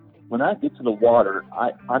when I get to the water,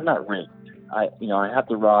 I'm not rigged. I have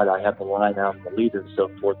the rod, I have the line out, the leader, and so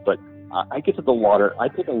forth. But I get to the water, I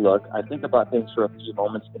take a look, I think about things for a few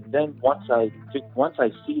moments, and then once I see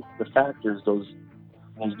the factors, those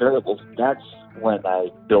variables, that's when I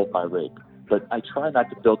build my rig. But I try not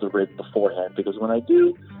to build the rig beforehand, because when I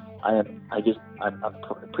do, I'm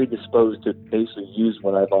predisposed to basically use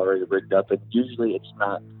what I've already rigged up, and usually it's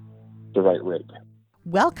not the right rig.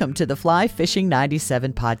 Welcome to the Fly Fishing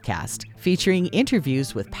 97 podcast, featuring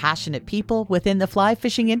interviews with passionate people within the fly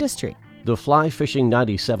fishing industry. The Fly Fishing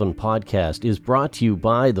 97 podcast is brought to you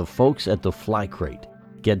by the folks at the Fly Crate.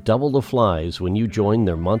 Get double the flies when you join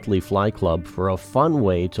their monthly fly club for a fun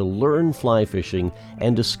way to learn fly fishing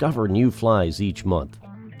and discover new flies each month.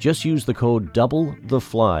 Just use the code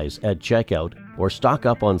DOUBLETHEFLIES at checkout or stock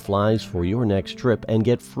up on flies for your next trip and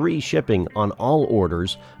get free shipping on all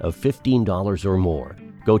orders of $15 or more.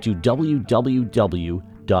 Go to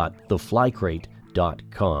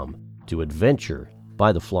www.theflycrate.com to adventure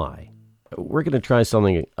by the fly. We're going to try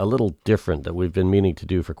something a little different that we've been meaning to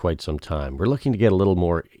do for quite some time. We're looking to get a little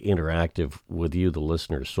more interactive with you, the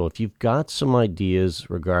listeners. So if you've got some ideas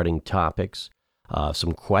regarding topics,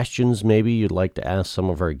 some questions maybe you'd like to ask some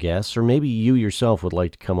of our guests, or maybe you yourself would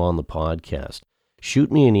like to come on the podcast,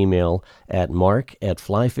 shoot me an email at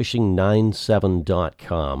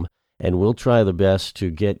mark@flyfishing97.com, and we'll try the best to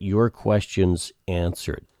get your questions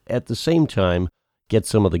answered. At the same time, get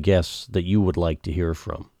some of the guests that you would like to hear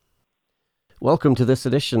from. Welcome to this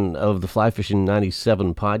edition of the Fly Fishing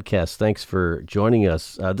 97 podcast. Thanks for joining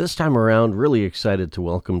us. This time around, really excited to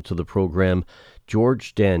welcome to the program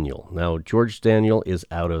George Daniel. Now, George Daniel is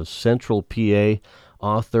out of Central PA,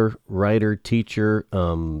 author, writer, teacher,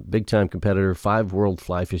 big-time competitor, 5 World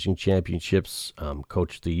Fly Fishing Championships,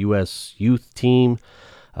 coached the U.S. youth team,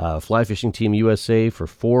 Fly Fishing Team USA for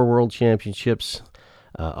 4 World Championships,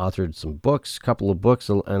 authored some books, couple of books,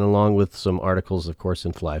 and along with some articles, of course,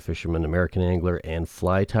 in Fly Fisherman, American Angler, and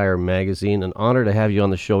Fly Tire Magazine. An honor to have you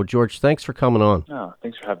on the show. George, thanks for coming on. Oh,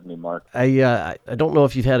 thanks for having me, Mark. I don't know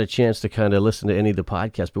if you've had a chance to kind of listen to any of the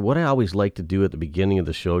podcasts, but what I always like to do at the beginning of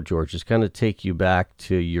the show, George, is kind of take you back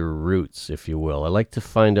to your roots, if you will. I like to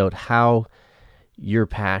find out how your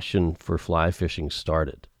passion for fly fishing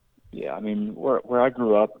started. Yeah, I mean, where I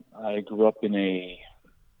grew up in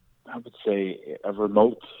I would say a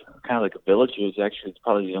remote, kind of like a village. It's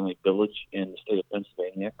probably the only village in the state of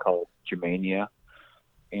Pennsylvania called Germania.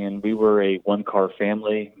 And we were a one-car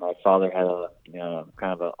family. My father had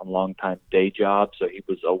kind of a long-time day job, so he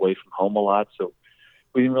was away from home a lot. So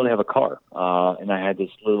we didn't really have a car. And I had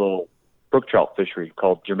this little brook trout fishery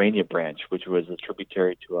called Germania Branch, which was a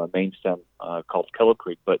tributary to a main stem called Kettle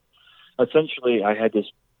Creek. But essentially, I had this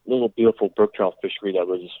little beautiful brook trout fishery that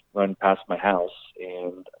was running past my house,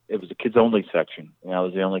 and it was a kids-only section. And I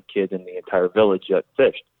was the only kid in the entire village that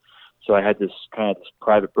fished. So I had this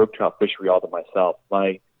private brook trout fishery all to myself.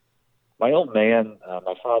 My old man,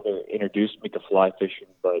 my father introduced me to fly fishing,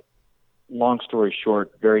 but long story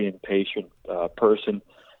short, very impatient person,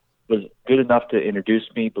 was good enough to introduce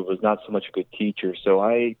me, but was not so much a good teacher. So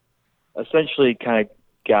I essentially kind of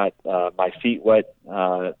got my feet wet,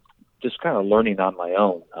 just kind of learning on my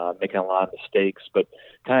own, making a lot of mistakes, but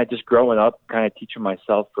kind of just growing up, kind of teaching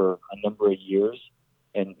myself for a number of years.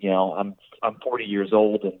 And, I'm 40 years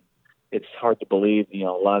old, and it's hard to believe, a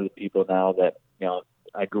lot of the people now that,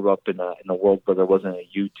 I grew up in a world where there wasn't a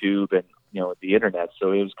YouTube and, the internet.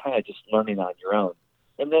 So it was kind of just learning on your own.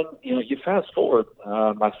 And then, you fast forward,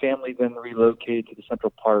 my family then relocated to the central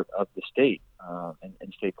part of the state,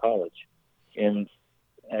 in State College. And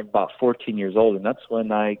at about 14 years old, and that's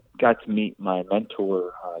when I got to meet my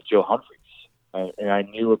mentor, Joe Humphreys. And I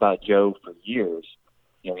knew about Joe for years.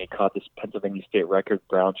 He caught this Pennsylvania state record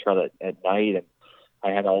brown trout at night, and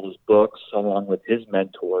I had all his books along with his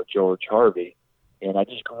mentor, George Harvey. And I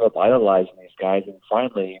just grew up idolizing these guys. And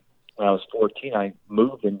finally, when I was 14, I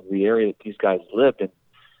moved into the area that these guys lived. And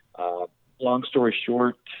long story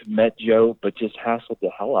short, met Joe, but just hassled the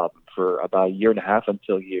hell out of him for about a year and a half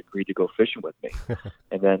until he agreed to go fishing with me.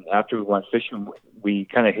 And then after we went fishing, we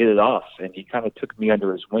kind of hit it off, and he kind of took me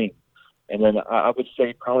under his wing. And then I would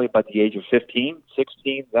say probably about the age of 15,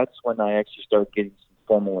 16, that's when I actually started getting some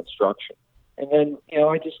formal instruction. And then,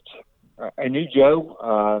 I knew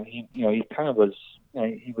Joe. He kind of was,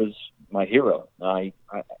 he was my hero.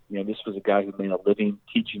 This was a guy who made a living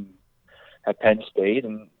teaching at Penn State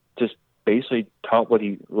and just basically taught what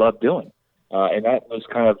he loved doing. And that was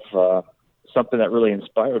kind of something that really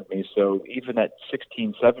inspired me. So even at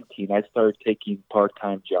 16, 17, I started taking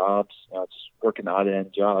part-time jobs, just working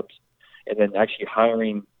odd-end jobs, and then actually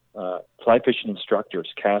hiring fly fishing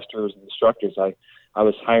instructors, casters, and instructors. I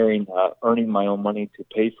was earning my own money to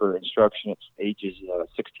pay for instruction at ages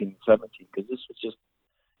 16 and 17, because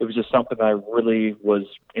it was just something I really was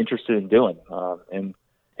interested in doing, and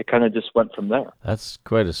it kind of just went from there. That's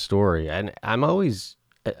quite a story, and I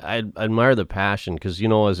admire the passion because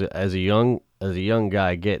as a young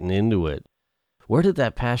guy getting into it, where did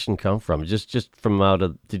that passion come from? Just from out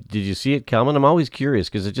of did you see it coming? I'm always curious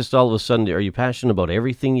because it just all of a sudden, are you passionate about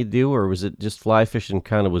everything you do, or was it just fly fishing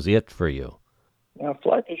kind of was it for you? Now,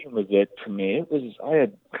 fly fishing was it for me. I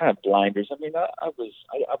had kind of blinders. I mean, I was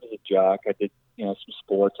a jock. I did some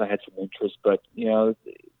sports. I had some interest, but when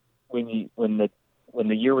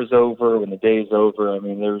the year was over, when the day is over, I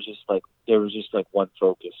mean, there was just like one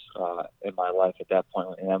focus in my life at that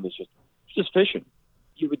point, and that was just fishing.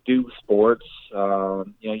 You would do sports.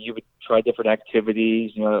 You would try different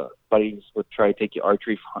activities. Buddies would try to take you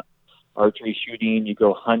archery shooting. You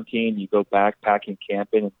go hunting. You go backpacking,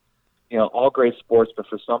 camping. All great sports, but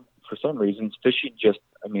for some reasons, fishing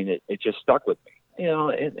it just stuck with me.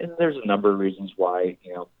 And there's a number of reasons why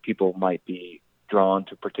people might be drawn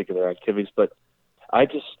to particular activities, but I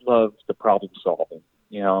just love the problem solving.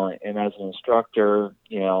 And as an instructor,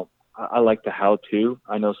 I like the how-to.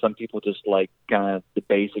 I know some people just like kind of the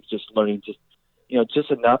basics, just learning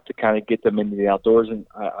just enough to kind of get them into the outdoors, and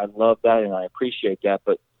I love that and I appreciate that.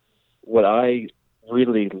 But what I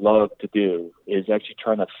really love to do is actually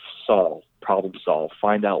trying to problem solve,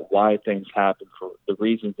 find out why things happen for the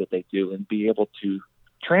reasons that they do, and be able to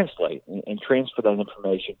translate and transfer that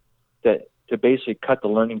information to basically cut the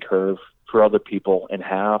learning curve for other people in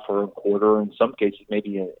half or a quarter, or in some cases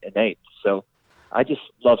maybe an eighth. So I just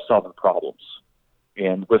love solving problems.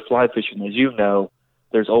 And with fly fishing, as you know,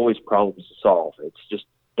 there's always problems to solve. It's just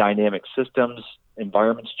dynamic systems,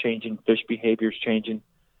 environments changing, fish behaviors changing,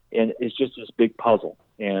 and it's just this big puzzle.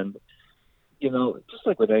 And, just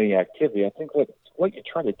like with any activity, I think what you're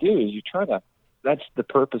trying to do is that's the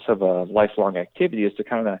purpose of a lifelong activity, is to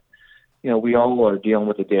kind of, we all are dealing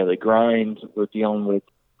with the daily grind. We're dealing with,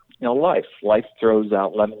 life. Life throws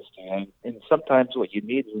out lemons to you. And sometimes what you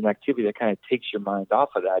need is an activity that kind of takes your mind off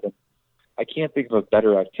of that. And I can't think of a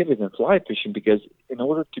better activity than fly fishing, because in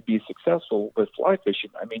order to be successful with fly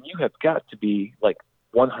fishing, I mean, you have got to be like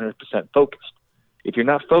 100% focused. If you're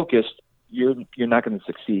not focused, you're not going to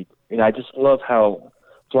succeed. And I just love how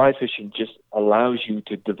fly fishing just allows you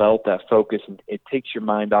to develop that focus, and it takes your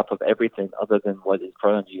mind off of everything other than what is in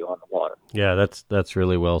front of you on the water. Yeah, that's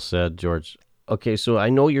really well said, George. Okay, so I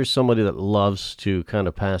know you're somebody that loves to kind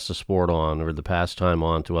of pass the sport on or the pastime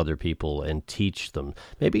on to other people and teach them.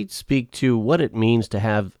 Maybe speak to what it means to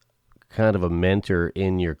have kind of a mentor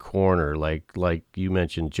in your corner, like you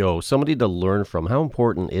mentioned, Joe, somebody to learn from. How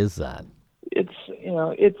important is that?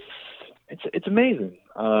 It's amazing.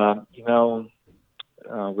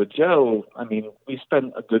 With Joe, I mean, we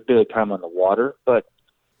spend a good bit of time on the water, but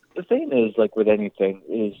the thing is, like with anything,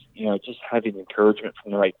 is, just having encouragement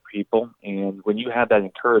from the right people. And when you have that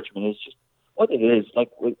encouragement, it's just what it is. Like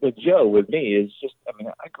with Joe, with me, is just, I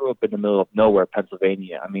mean, I grew up in the middle of nowhere,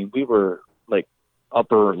 Pennsylvania. I mean, we were like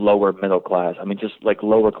upper, lower middle class. I mean, just like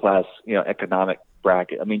lower class, economic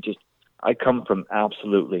bracket. I mean, I come from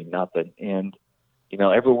absolutely nothing. And,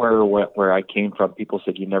 everywhere where I came from, people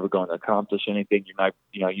said, you're never going to accomplish anything. You're not,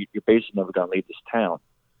 you're basically never going to leave this town.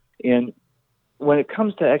 And when it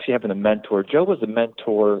comes to actually having a mentor, Joe was a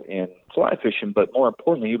mentor in fly fishing, but more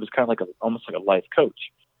importantly, he was kind of like almost like a life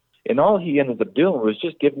coach. And all he ended up doing was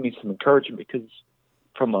just giving me some encouragement, because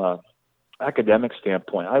from a academic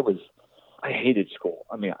standpoint, I hated school.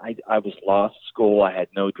 I mean, I was lost at school. I had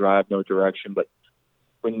no drive, no direction. But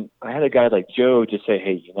when I had a guy like Joe just say,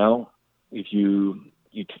 hey, if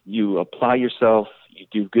you apply yourself, you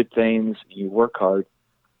do good things, you work hard,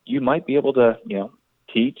 you might be able to,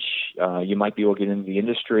 teach, you might be able to get into the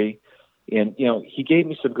industry. And, he gave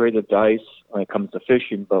me some great advice when it comes to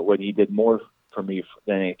fishing, but what he did more for me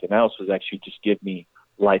than anything else was actually just give me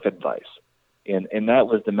life advice. And that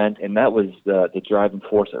was the driving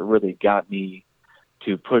force that really got me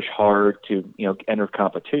to push hard, to, enter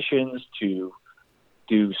competitions, to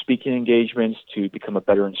do speaking engagements, to become a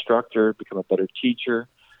better instructor, become a better teacher.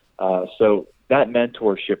 So that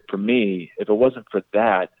mentorship for me, if it wasn't for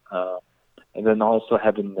that, and then also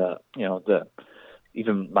having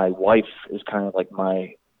even my wife is kind of like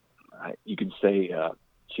you can say,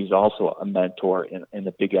 she's also a mentor and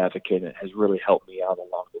a big advocate, and has really helped me out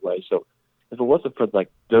along the way. So if it wasn't for like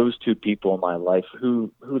those two people in my life,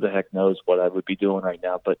 who the heck knows what I would be doing right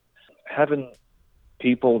now. But having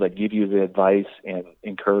people that give you the advice and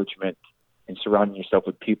encouragement, and surrounding yourself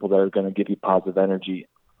with people that are going to give you positive energy,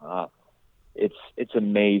 it's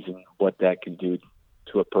amazing what that can do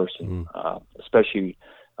to a person, especially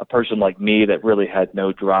a person like me that really had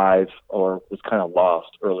no drive or was kind of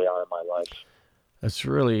lost early on in my life. That's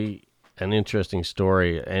really an interesting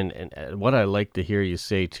story. And what I like to hear you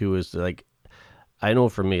say too is like, I know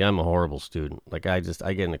for me, I'm a horrible student. Like I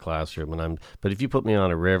get in the classroom but if you put me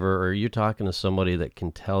on a river or you're talking to somebody that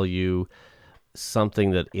can tell you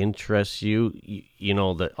something that interests you, you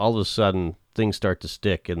know, that all of a sudden things start to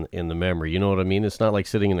stick in the memory. You know what I mean? It's not like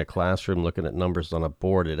sitting in a classroom looking at numbers on a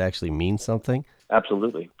board. It actually means something.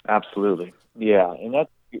 Absolutely. Absolutely. Yeah. And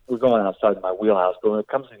we're going outside of my wheelhouse, but when it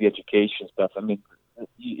comes to the education stuff, I mean,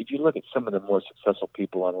 if you look at some of the more successful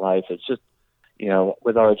people in life, it's just, you know,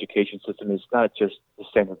 with our education system, it's not just the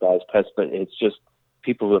standardized tests, but it's just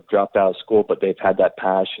people who have dropped out of school, but they've had that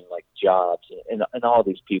passion, like jobs and all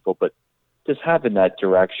these people, but just having that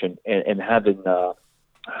direction and having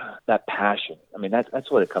that passion. I mean, that's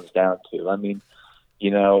what it comes down to. I mean, you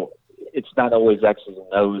know, it's not always X's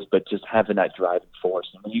and O's, but just having that driving force.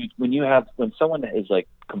 And when someone is like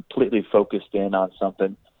completely focused in on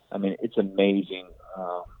something, I mean, it's amazing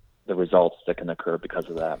the results that can occur because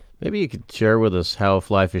of that. Maybe you could share with us how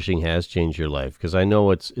fly fishing has changed your life, because I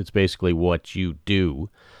know it's basically what you do.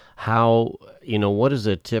 How, you know, what does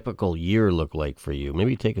a typical year look like for you?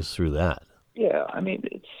 Maybe take us through that. Yeah, I mean,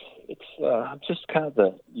 I'm just kind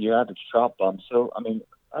of your average trout bum. So, I mean,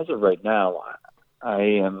 as of right now,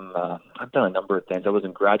 I've done a number of things. I was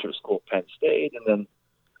in graduate school at Penn State, and then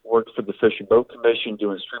worked for the Fish and Boat Commission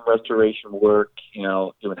doing stream restoration work, you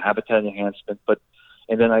know, doing habitat enhancement.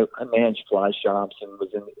 And then I managed fly shops and was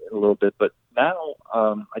in a little bit. But now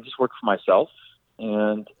I just work for myself,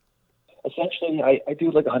 and essentially I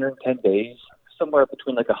do like 110 days, somewhere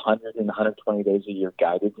between like 100 and 120 days a year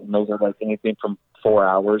guided, and those are like anything from 4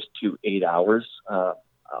 hours to 8 hours.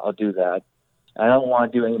 I'll do that. I don't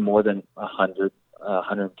want to do any more than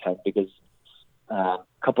 110 because a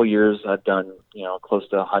couple of years I've done, you know, close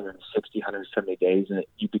to 160, 170 days, and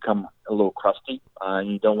you become a little crusty,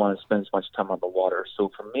 and you don't want to spend as much time on the water.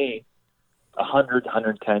 So for me, 100,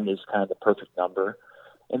 110 is kind of the perfect number.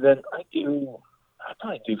 And then I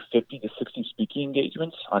probably do 50 to 60 speaking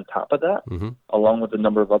engagements on top of that, along with a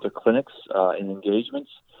number of other clinics and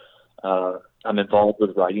engagements. I'm involved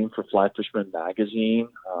with writing for Fly Fisherman Magazine.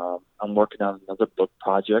 I'm working on another book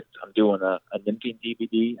project. I'm doing a nymphing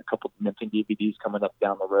DVD, a couple of nymphing DVDs coming up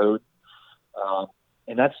down the road.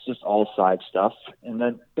 And that's just all side stuff. And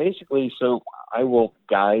then basically, so I will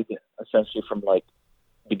guide essentially from like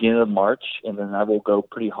beginning of March, and then I will go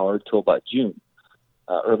pretty hard till about June.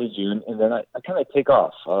 Early June, and then I kind of take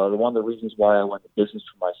off. One of the reasons why I went to business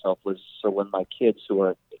for myself was so when my kids, who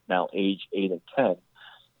are now age 8 and 10,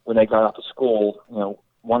 when they got out of school, you know,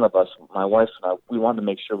 one of us, my wife and I, we wanted to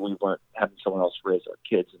make sure we weren't having someone else raise our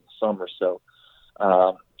kids in the summer. So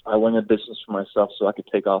I went into business for myself so I could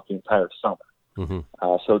take off the entire summer.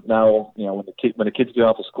 So now, you know, when the kids get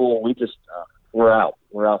off of school, we just we're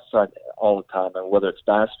outside all the time, and whether it's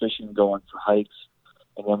bass fishing, going for hikes.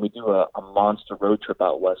 And then we do a monster road trip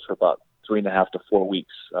out west for about 3.5 to 4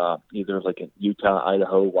 weeks, either like in Utah,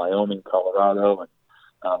 Idaho, Wyoming, Colorado, and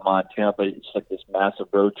Montana. But it's like this massive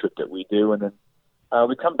road trip that we do. And then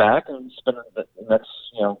we come back and spend the next,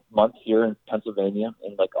 you know, month here in Pennsylvania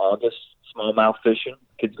in like August, smallmouth fishing.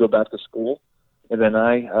 Kids go back to school. And then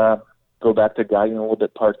I go back to guiding a little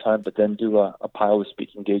bit part-time, but then do a pile of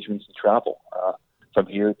speaking engagements and travel from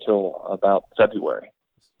here till about February.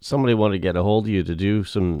 Somebody wanted to get a hold of you to do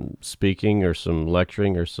some speaking or some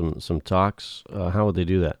lecturing or some talks. How would they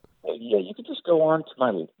do that? Yeah, you could just go on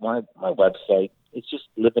to my website. It's just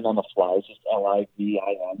Living on the Fly. It's just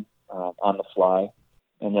LIVIN on the fly,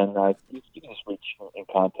 and then you can just reach and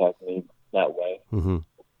contact me that way.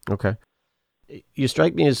 Okay. You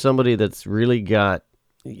strike me as somebody that's really got.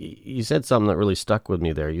 You said something that really stuck with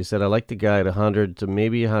me there. You said, I like to guide 100 to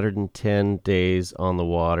maybe 110 days on the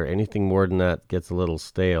water. Anything more than that gets a little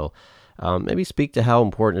stale. Maybe speak to how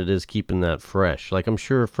important it is keeping that fresh. Like I'm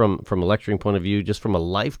sure from a lecturing point of view, just from a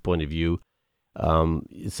life point of view,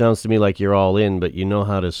 it sounds to me like you're all in, but you know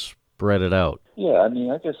how to spread it out. Yeah, I mean,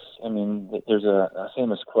 there's a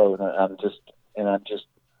famous quote, and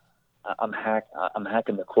I'm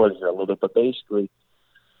hacking the quote here a little bit, but basically,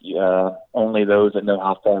 only those that know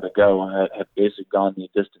how far to go have basically gone the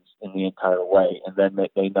distance in the entire way, and then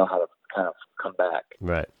they know how to kind of come back.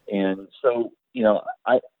 Right. And so, you know,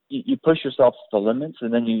 you push yourself to the limits,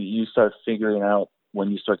 and then you start figuring out when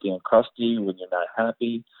you start getting crusty, when you're not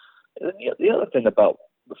happy. And the other thing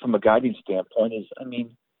from a guiding standpoint is, I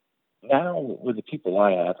mean, now with the people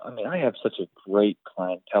I have such a great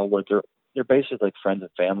clientele where they're basically like friends and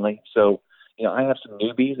family. So I have some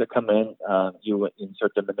newbies that come in. You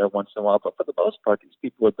insert them in there once in a while, but for the most part, these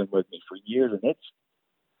people have been with me for years, and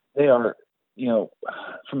they are,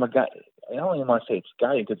 from a guy. I don't even want to say it's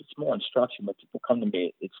guiding because it's more instruction. When people come to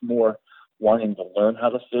me, it's more wanting to learn how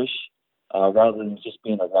to fish rather than just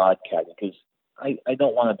being a rod caddy. Because I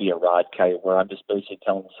don't want to be a rod caddy where I'm just basically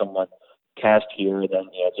telling someone cast here and then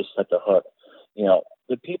just set the hook.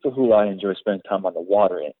 The people who I enjoy spending time on the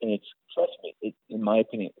water, and it's, trust me, in my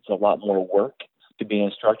opinion, it's a lot more work to be an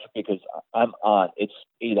instructor because I'm on. It's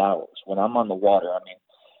 8 hours when I'm on the water. I mean,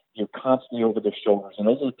 you're constantly over their shoulders, and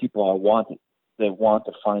those are the people I want. They want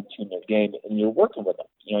to fine tune their game, and you're working with them.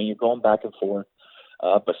 You're going back and forth.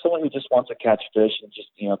 But someone who just wants to catch fish and just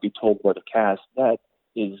be told where to cast, that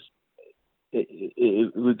is,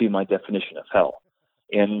 it would be my definition of hell.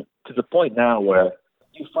 And to the point now where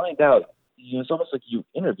you find out, it's almost like you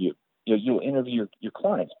interview. You'll interview your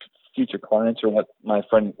clients, future clients, or what my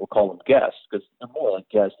friend will call them guests, because they're more like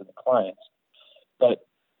guests than the clients. But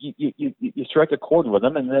you strike a chord with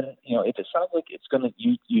them, and then if it sounds like it's going to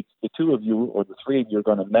the two of you or the three of you are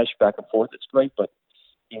going to mesh back and forth, it's great. But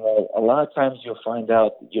a lot of times you'll find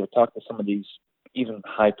out, you'll talk to some of these even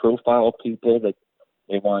high profile people that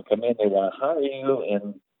they want to come in, they want to hire you,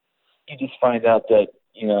 and you just find out that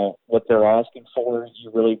what they're asking for, you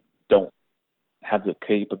really don't have the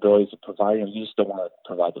capabilities of providing. You just don't want to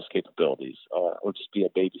provide those capabilities, or just be a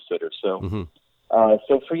babysitter. So,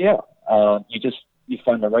 you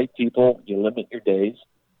find the right people, you limit your days,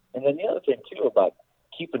 and then the other thing too about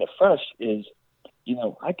keeping it fresh is,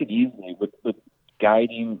 I could easily with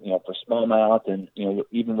guiding, for smallmouth and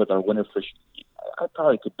even with our winter fish, I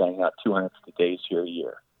probably could bang out 250 days here a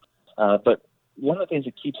year. But one of the things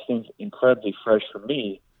that keeps things incredibly fresh for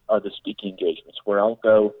me are the speaking engagements, where I'll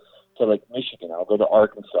go to like Michigan, I'll go to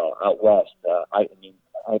Arkansas, out west. I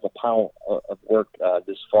have a pile of work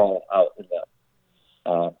this fall out in the.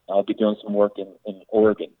 I'll be doing some work in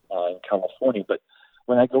Oregon, in California. But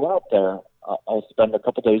when I go out there, I'll spend a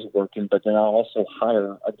couple days working, but then I'll also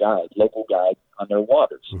hire a guide, local guide, on their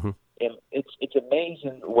waters. Mm-hmm. And it's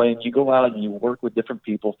amazing when you go out and you work with different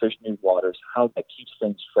people, fish new waters, how that keeps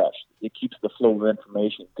things fresh. It keeps the flow of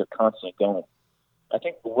information constantly going. I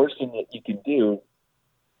think the worst thing that you can do,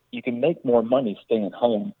 you can make more money staying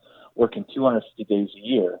home, working 250 days a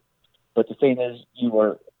year. But the thing is,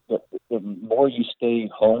 the more you stay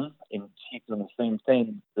home and keep doing the same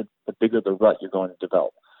thing, the bigger the rut you're going to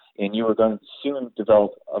develop. And you are going to soon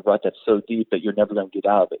develop a rut that's so deep that you're never going to get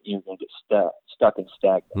out of it. You're going to get stuck and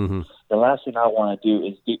stagnant. Mm-hmm. The last thing I want to do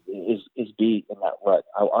is be in that rut.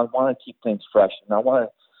 I want to keep things fresh, and I want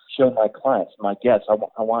to show my clients, my guests,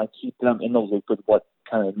 I want to keep them in the loop with what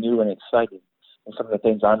kind of new and exciting and some of the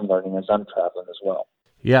things I'm learning as I'm traveling as well.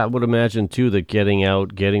 Yeah, I would imagine too that getting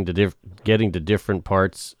out, getting to different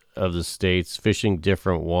parts of the states, fishing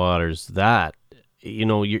different waters, that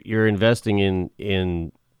you're investing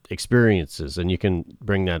in experiences, and you can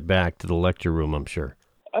bring that back to the lecture room, I'm sure.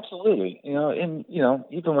 Absolutely.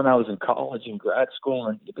 Even when I was in college and grad school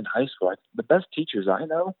and even high school, the best teachers I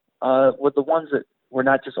know were the ones that were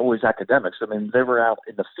not just always academics. I mean, they were out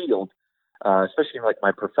in the field, especially like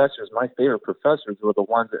my professors. My favorite professors were the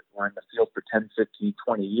ones that were in the field for 10, 15,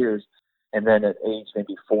 20 years. And then at age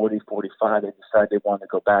maybe 40, 45, they decided they wanted to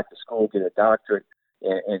go back to school, get a doctorate,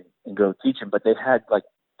 and go teaching. But they had like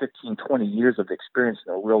 15, 20 years of experience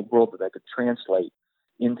in the real world that they could translate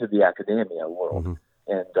into the academia world. Mm-hmm.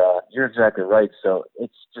 And you're exactly right. So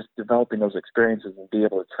it's just developing those experiences and be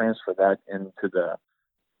able to transfer that into the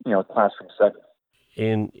classroom setting.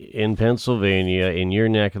 In Pennsylvania, in your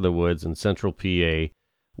neck of the woods in central PA,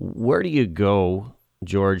 where do you go,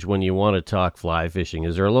 George, when you want to talk fly fishing?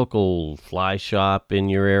 Is there a local fly shop in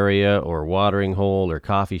your area, or watering hole, or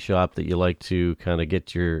coffee shop that you like to kind of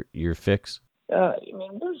get your fix?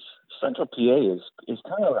 There's Central PA is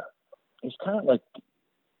kind of like,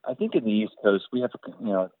 I think in the East Coast we have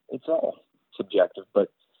it's all subjective, but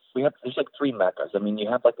there's like three meccas. I mean, you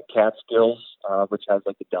have like the Catskills, which has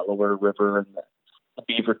like the Delaware River and the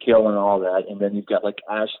Beaver Kill and all that, and then you've got like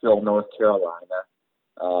Asheville, North Carolina,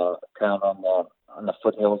 kind of on the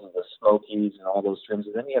foothills of the Smokies and all those streams,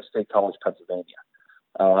 and then you have State College, Pennsylvania,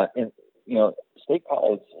 and State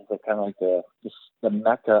College is kind of like the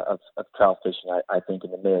mecca of trout fishing, I think,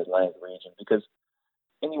 in the Mid-Atlantic region, because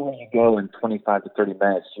anywhere you go in 25 to 30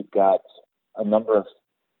 minutes, you've got a number of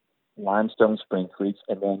limestone spring creeks,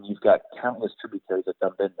 and then you've got countless tributaries that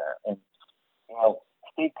dump in there. And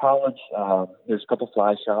State College, there's a couple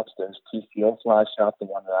fly shops. There's TCO Fly Shop, the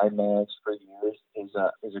one that I managed for years,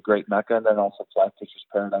 is a great mecca, and then also Fly Fisher's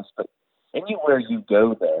Paradise. But anywhere you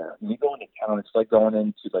go there, you go into town, it's like going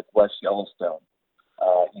into like West Yellowstone.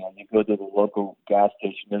 You go to the local gas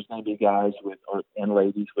station, there's going to be guys and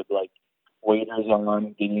ladies with like waders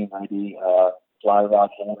on, getting ready, fly rod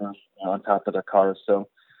holders on top of their cars. So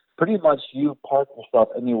pretty much you park yourself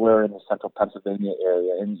anywhere in the central Pennsylvania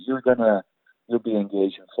area, and you'll be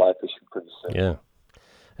engaged in fly fishing pretty soon. Yeah,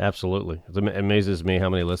 absolutely. It amazes me how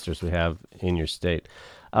many listeners we have in your state.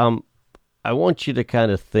 I want you to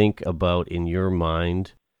kind of think about in your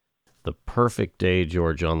mind the perfect day,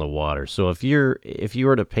 George, on the water. So if you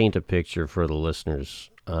were to paint a picture for the listeners,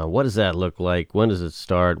 what does that look like? When does it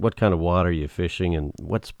start? What kind of water are you fishing, and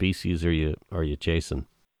what species are you chasing?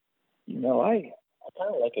 I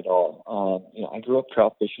kind of like it all. I grew up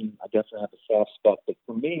trout fishing. I definitely have a soft spot, but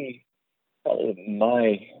for me,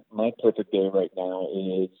 my perfect day right now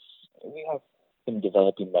is we have been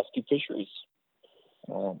developing musky fisheries.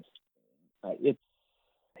 Um,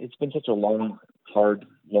 it's been such a long, hard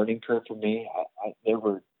learning curve for me. I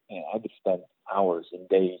would spend hours and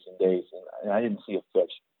days, and I didn't see a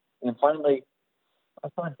fish. And finally, I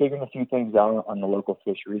started figuring a few things out on the local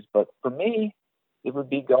fisheries. But for me, it would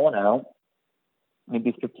be going out,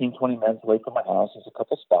 maybe 15, 20 minutes away from my house. There's a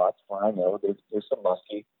couple spots where I know there's some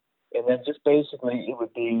muskie. And then just basically it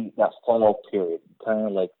would be that fall period, kind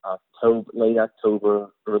of like late October,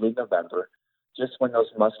 early November, just when those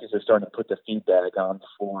muskies are starting to put the feed bag on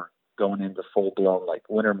before going into full-blown like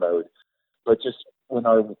winter mode. But just when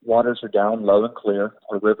our waters are down low and clear,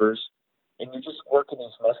 our rivers, and you're just working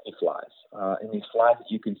these musky flies, and these flies that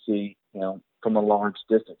you can see, from a large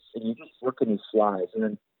distance, and you're just working these flies. And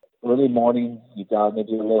then early morning, you got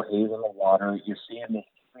maybe a little haze in the water. You're seeing this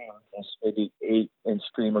stream, this maybe 8-inch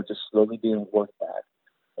streamer just slowly being worked back.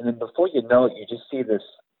 And then before you know it, you just see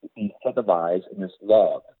these set of eyes and this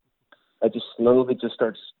log that just slowly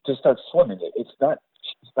starts swimming it. It's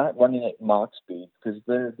not running at Mach speed because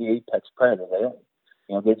they're the apex predator. They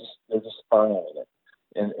don't, they're just following it,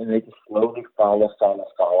 and they just slowly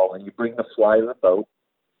follow, and you bring the fly to the boat,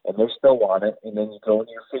 and they're still on it, and then you go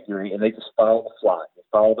into your figure, and they just follow the fly. They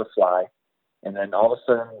follow the fly, and then all of a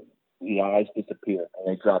sudden the eyes disappear and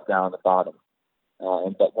they drop down at the bottom.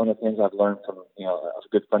 But one of the things I've learned from a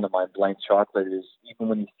good friend of mine, Blank Chocolate, is even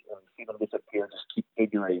when you see them disappear, just keep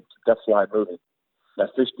figure eight, keep that fly moving. That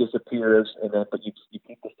fish disappears, but you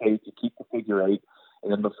keep the faith, you keep the figure eight,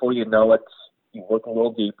 and then before you know it, you work a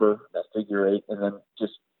little deeper, that figure eight, and then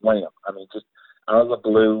just wham. I mean, just out of the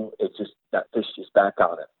blue, that fish is back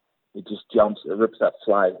on it. It just jumps, it rips that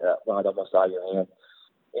rod almost out of your hand.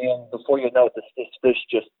 And before you know it, this fish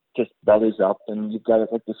just bellies up, and you've got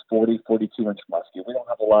like this 42-inch muskie. We don't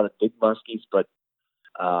have a lot of big muskies, but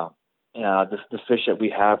the fish that we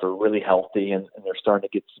have are really healthy, and they're starting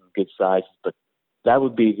to get some good sizes. But that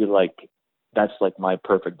would be that's like my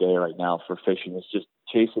perfect day right now for fishing. It's just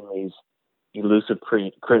chasing these elusive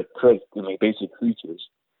basic creatures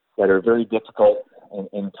that are very difficult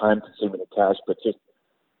and time-consuming to catch, but just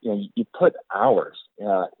you put hours.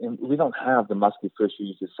 And we don't have the musky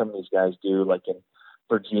fisheries that some of these guys do, like in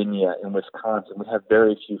Virginia and Wisconsin. We have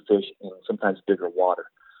very few fish in sometimes bigger water.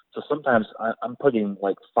 So sometimes I'm putting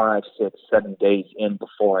like 5, 6, 7 days in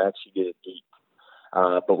before I actually get it deep.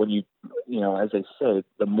 But when as I say,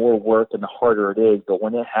 the more work and the harder it is, but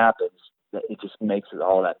when it happens, it just makes it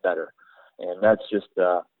all that better. And that's just,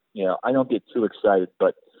 I don't get too excited,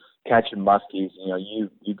 but catching muskies, you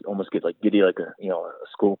almost get like giddy like a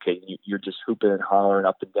school kid. You're just hooping and hollering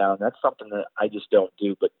up and down. That's something that I just don't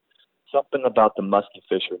do. But something about the musky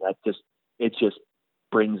fisher it just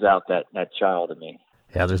brings out that child in me.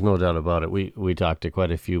 Yeah, there's no doubt about it. We talked to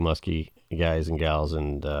quite a few musky guys and gals,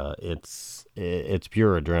 and it's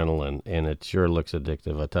pure adrenaline, and it sure looks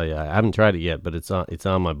addictive. I tell you, I haven't tried it yet, but it's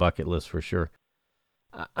on my bucket list for sure.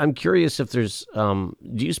 I'm curious if there's do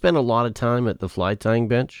you spend a lot of time at the fly tying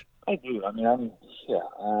bench? I do. I mean, I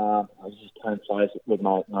was just tying flies with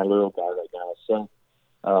my little guy right now. So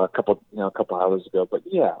a couple hours ago. But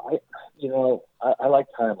yeah, I like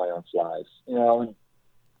tying my own flies. And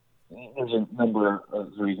there's a number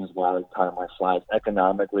of reasons why I like tying my flies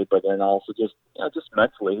economically, but then also just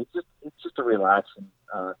mentally. It's just a relaxing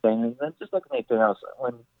thing, and then just like anything else,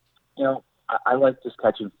 when I like just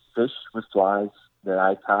catching fish with flies that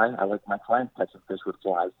I tie. I like my clients catching fish with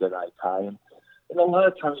flies that I tie, and a lot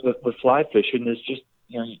of times with fly fishing, is just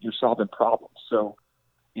you're solving problems. So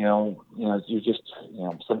you're just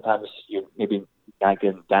sometimes you're maybe not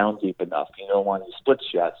getting down deep enough. You don't want to split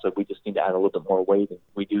shot, so we just need to add a little bit more weight, and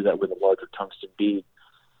we do that with a larger tungsten bead.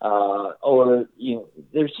 Or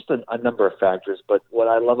there's just a number of factors. But what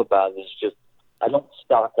I love about it is just I don't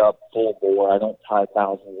stock up full bore. I don't tie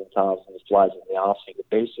thousands and thousands of flies in the off season.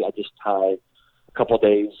 Basically, I just tie a couple of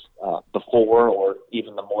days before, or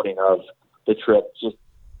even the morning of the trip, just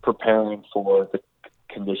preparing for the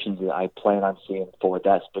conditions that I plan on seeing for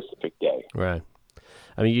that specific day. Right.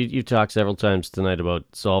 I mean, you talked several times tonight about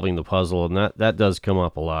solving the puzzle, and that does come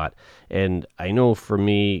up a lot. And I know for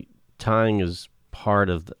me, tying is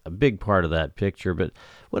a big part of that picture. But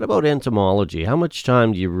what about entomology? How much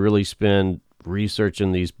time do you really spend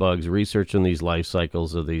researching these bugs, researching these life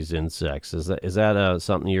cycles of these insects? Is that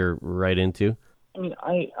something you're right into? I mean,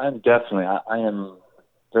 I'm definitely, I am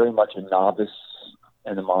very much a novice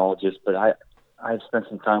entomologist, but I've spent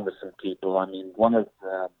some time with some people. I mean, one of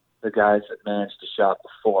the guys that managed the shop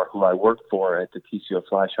before, who I worked for at the TCO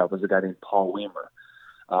Fly Shop, was a guy named Paul Weimer.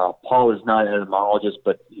 Paul is not an entomologist,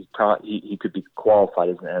 but he could be qualified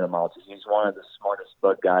as an entomologist. He's one of the smartest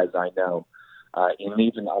bug guys I know. And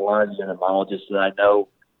even a lot of the entomologists that I know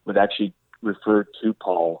would actually refer to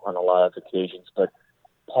Paul on a lot of occasions. But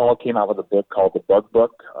Paul came out with a book called The Bug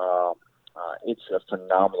Book. It's a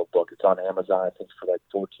phenomenal book. It's on Amazon, I think, for like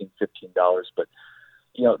 $14, $15. But,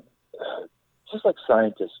 just like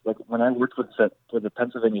scientists, like when I worked with the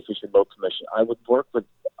Pennsylvania Fish and Boat Commission, I would work with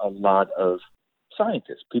a lot of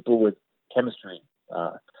scientists, people with chemistry,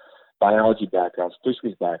 biology backgrounds,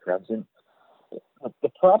 fisheries backgrounds. And the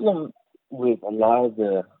problem with a lot of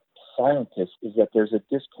the scientists is that there's a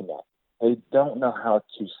disconnect. They don't know how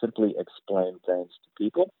to simply explain things to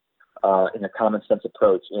people in a common sense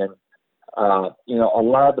approach. And, a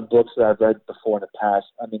lot of the books that I've read before in the past,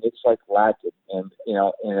 I mean, it's like Latin. And,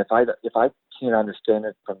 and if I can't understand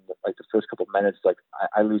it from the first couple of minutes,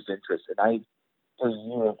 I lose interest. And for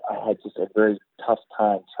years, I had just a very tough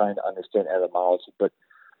time trying to understand etymology. But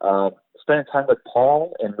spending time with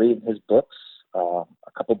Paul and reading his books, a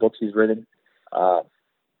couple books he's written, I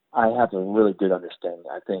have a really good understanding,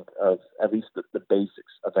 I think, of at least the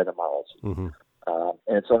basics of etymology. Mm-hmm.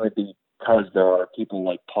 And it's only because there are people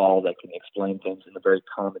like Paul that can explain things in a very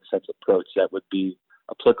common sense approach that would be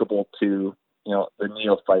applicable to, the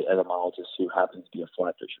neophyte etymologist who happens to be a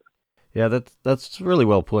fly fisher. Yeah, that's really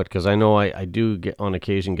well put, because I know I do on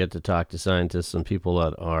occasion get to talk to scientists and people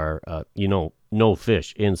that are, know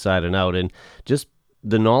fish inside and out. And just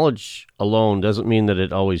the knowledge alone doesn't mean that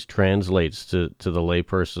it always translates to the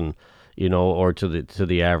layperson, or to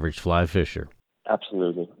the average fly fisher.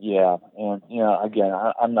 Absolutely, yeah. And again,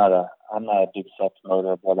 I'm not a big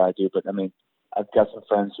self-promoter of what I do, but I mean, I've got some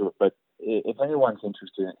friends but if anyone's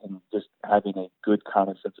interested in just having a good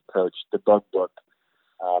common sense approach, the Bug Book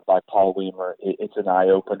by Paul Weimer, it's an eye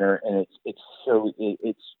opener, and it's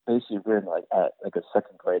basically written at a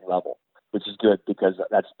second grade level, which is good because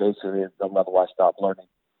that's basically the level I stopped learning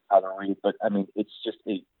how to read. But I mean, it's just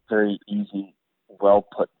a very easy, well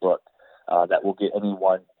put book that will get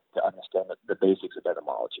anyone to understand the basics of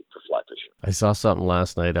etymology for fly fishing. I saw something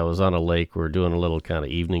last night. I was on a lake. We were doing a little kind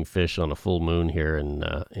of evening fish on a full moon here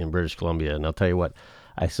in British Columbia, and I'll tell you what,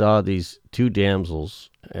 I saw these two damsels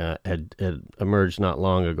had emerged not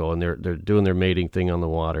long ago, and they're doing their mating thing on the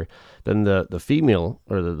water. Then the female,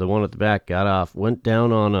 or the one at the back, got off, went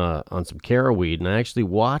down on some carrowweed, and I actually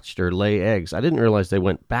watched her lay eggs. I didn't realize they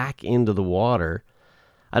went back into the water.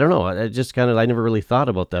 I don't know. I never really thought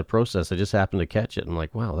about that process. I just happened to catch it. I'm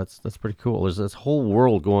like, wow, that's pretty cool. There's this whole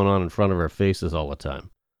world going on in front of our faces all the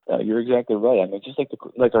time. You're exactly right. I mean, just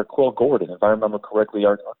like our Quill Gordon, if I remember correctly,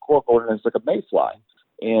 our Quill Gordon is like a mayfly.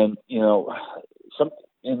 And,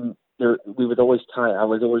 we would always I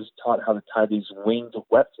was always taught how to tie these winged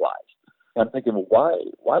wet flies. And I'm thinking, why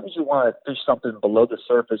would you want to fish something below the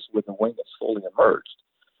surface with the wing that's fully emerged?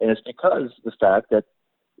 And it's because the fact that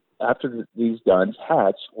after these guns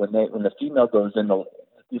hatch, when the female goes in, the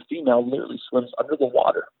female literally swims under the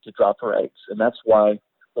water to drop her eggs. And that's why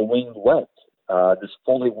the winged wet, this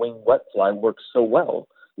fully winged wet fly works so well.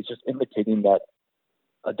 It's just imitating that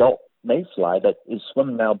adult mayfly that is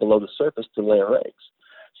swimming now below the surface to lay her eggs.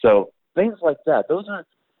 So things like that, those are,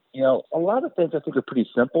 a lot of things I think are pretty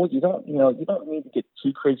simple. You don't need to get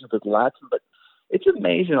too crazy with Latin, but it's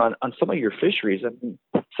amazing on some of your fisheries. I mean,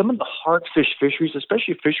 some of the hard fish fisheries,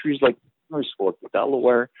 especially fisheries like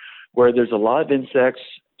Delaware, where there's a lot of insects,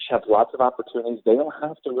 have lots of opportunities. They don't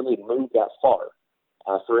have to really move that far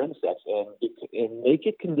for insects, and make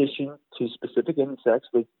it conditioned to specific insects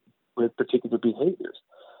with particular behaviors.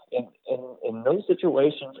 And in those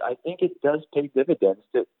situations, I think it does pay dividends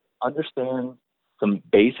to understand some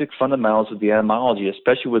basic fundamentals of the etymology,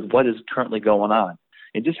 especially with what is currently going on.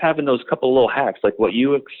 And just having those couple of little hacks, like what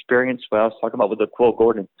you experienced, what I was talking about with the Quill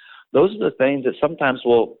Gordon, those are the things that sometimes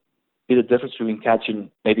will be the difference between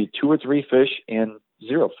catching maybe 2 or 3 fish and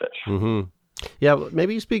 0 fish. Mm-hmm. Yeah,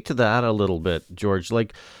 maybe you speak to that a little bit, George.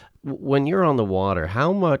 Like, when you're on the water,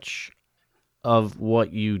 how much of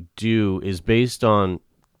what you do is based on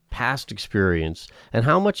past experience, and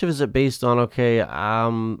how much of it is it based on, okay,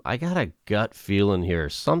 I got a gut feeling here,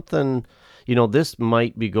 something, this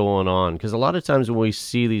might be going on? Because a lot of times when we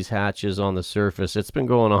see these hatches on the surface, it's been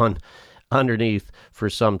going on underneath for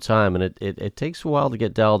some time, and it takes a while to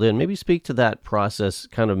get dialed in. Maybe speak to that process,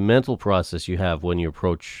 kind of mental process you have when you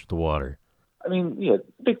approach the water. I mean, yeah,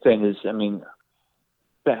 the big thing is,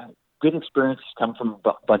 good experiences come from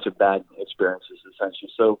a bunch of bad experiences,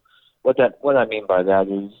 essentially. So what I mean by that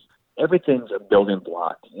is everything's a building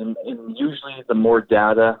block. And usually the more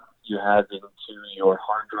data you have into your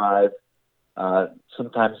hard drive,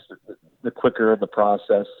 sometimes the quicker the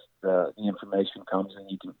process, the information comes and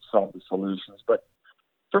you can solve the solutions. But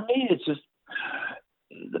for me, it's just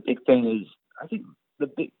the big thing is, I think the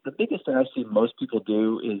biggest thing I see most people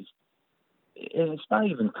do is, and it's not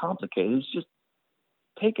even complicated, it's just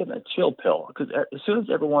taking a chill pill. Because as soon as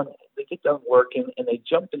they get done working and they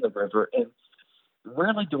jump in the river, and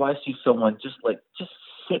rarely do I see someone just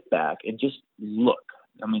sit back and just look.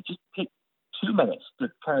 I mean, just take 2 minutes to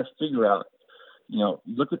kind of figure out,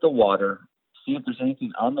 look at the water, see if there's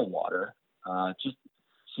anything on the water, just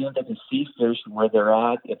see if they can see fish where they're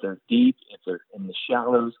at, if they're deep, if they're in the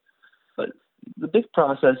shallows. But the big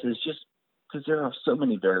process is just because there are so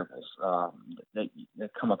many variables that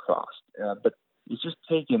come across. But it's just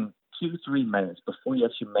taking 2-3 minutes before you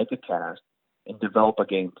actually make a cast and develop a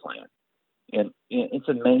game plan. And it's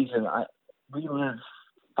amazing. We live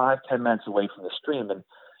 5-10 minutes away from the stream, and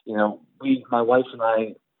my wife and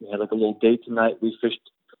I, we had like a little date tonight. We fished,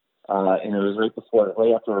 and it was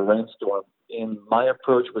right after a rainstorm. And my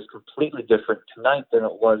approach was completely different tonight than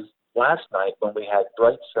it was last night when we had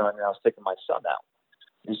bright sun and I was taking my son out.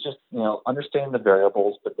 It's just, understanding the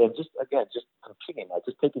variables, but then just competing that,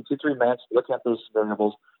 just taking 2-3 minutes, looking at those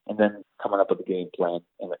variables, and then coming up with a game plan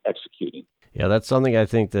and executing. Yeah, that's something I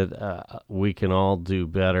think that we can all do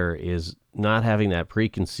better, is not having that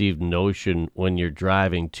preconceived notion when you're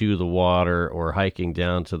driving to the water or hiking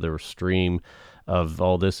down to the stream of,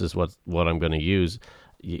 oh, this is what I'm going to use.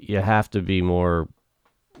 You have to be more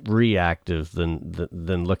reactive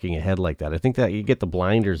than looking ahead like that. I think that you get the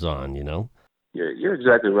blinders on, You're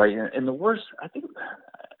exactly right. And the worst, I think,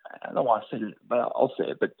 I don't want to say it, but I'll say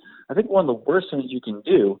it, but I think one of the worst things you can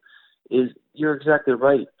do is, you're exactly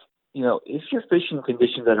right. If you're fishing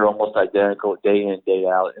conditions that are almost identical day in, day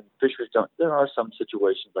out, and fishers there are some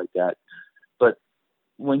situations like that. But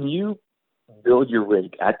when you build your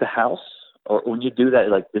rig at the house, or when you do that,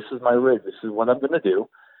 like, this is my rig, this is what I'm going to do.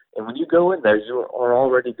 And when you go in there, you are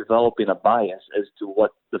already developing a bias as to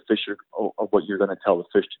what the fisher, or what you're going to tell the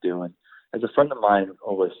fish to do. And as a friend of mine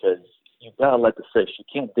always says, you've got to let the fish. You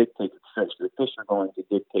can't dictate the fish. The fish are going to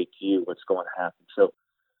dictate to you what's going to happen. So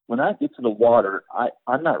when I get to the water,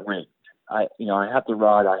 I'm not rigged. I have the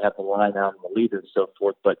rod, I have the line out and the leader and so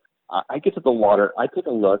forth. But I get to the water, I take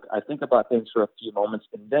a look, I think about things for a few moments,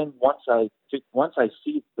 and then once I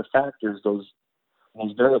see the factors, those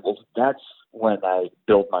variables, that's when I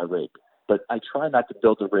build my rig. But I try not to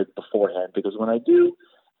build the rig beforehand, because when I do,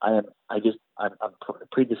 I'm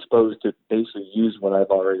predisposed to basically use what I've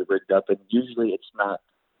already rigged up, and usually it's not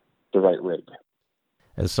the right rig.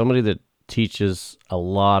 As somebody that teaches a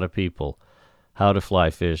lot of people how to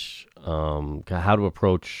fly fish, how to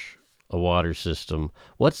approach a water system,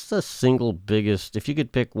 what's the single biggest, if you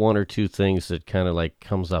could pick one or two things that kind of like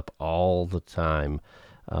comes up all the time,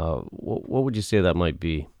 what would you say that might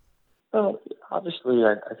be? Well, obviously,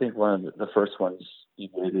 I think one of the first ones you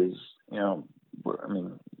did is,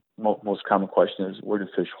 most common question is, where do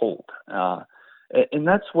fish hold? And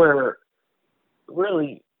that's where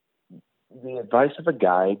really the advice of a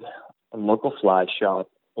guide, a local fly shop,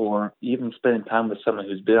 or even spending time with someone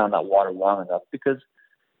who's been on that water long enough, because,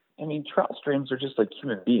 trout streams are just like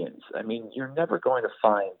human beings. You're never going to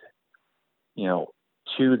find,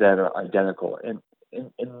 two that are identical. And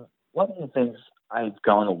one of the things I've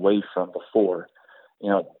gone away from before,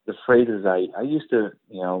 the phrases I used to,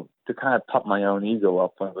 to kind of pump my own ego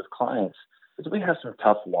up with clients, is we have some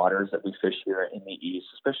tough waters that we fish here in the East,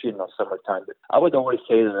 especially in the summertime. But I would always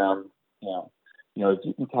say to them, if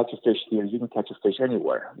you can catch a fish here, you can catch a fish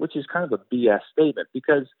anywhere, which is kind of a BS statement,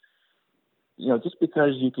 because, just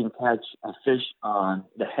because you can catch a fish on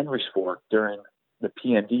the Henry's Fork during the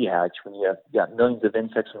PND hatch, when you have got millions of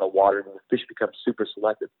insects in the water and the fish become super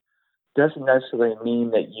selective, doesn't necessarily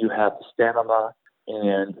mean that you have the stamina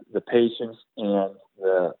and the patience and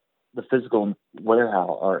the physical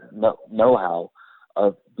know-how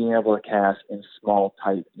of being able to cast in small,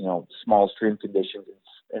 tight, small stream conditions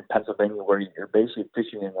in Pennsylvania, where you're basically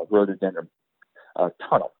fishing in a rhododendron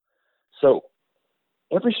tunnel. So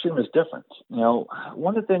every stream is different.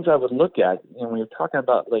 One of the things I would look at, when you're talking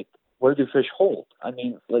about like where do fish hold? I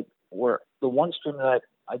mean, like where the one stream that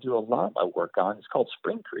I do a lot of my work on is called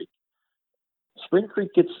Spring Creek. Spring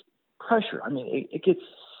Creek gets pressure. I mean, it gets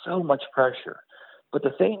so much pressure. But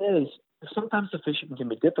the thing is, sometimes the fishing can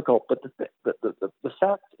be difficult. But the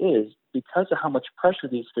fact is, because of how much pressure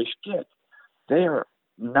these fish get, they are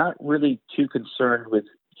not really too concerned with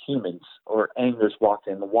humans or anglers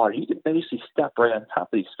walking in the water. You can basically step right on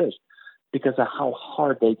top of these fish because of how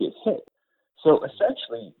hard they get hit. So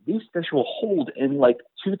essentially, these fish will hold in like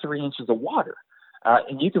 2-3 inches of water.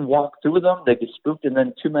 And you can walk through them, they get spooked, and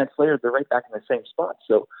then 2 minutes later, they're right back in the same spot.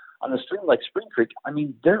 So on a stream like Spring Creek, I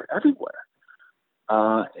mean, they're everywhere.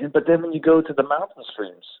 But then when you go to the mountain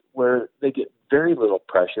streams where they get very little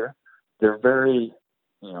pressure, they're very,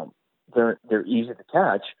 they're easy to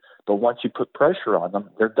catch. But once you put pressure on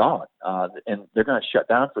them, they're gone, and they're going to shut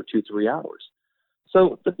down for 2-3 hours.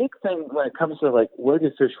 So the big thing when it comes to like where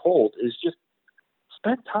do fish hold is just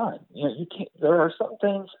spend time. You can't. There are some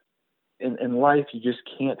things in life you just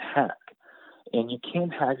can't hack, and you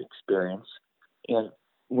can't hack experience. And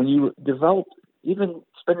when you develop, even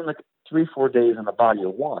spending like 3-4 days in a body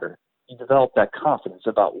of water, you develop that confidence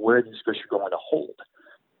about where these fish are going to hold.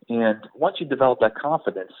 And once you develop that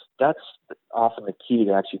confidence, that's often the key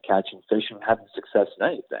to actually catching fish and having success in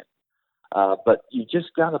anything. But you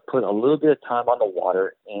just got to put a little bit of time on the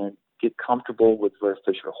water and get comfortable with where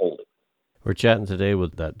fish are holding. We're chatting today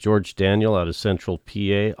with George Daniel out of Central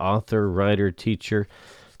PA, author, writer, teacher,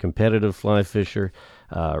 competitive fly fisher,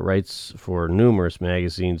 writes for numerous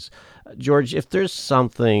magazines. George, if there's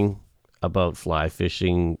something about fly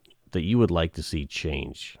fishing that you would like to see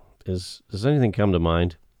change, does anything come to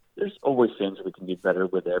mind? There's always things we can do better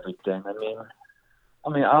with everything. I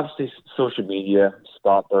mean, obviously social media,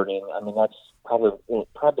 spot burning. I mean, that's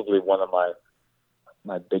probably one of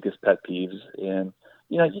my biggest pet peeves. And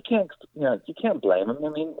you can't blame them. I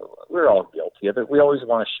mean, we're all guilty of it. We always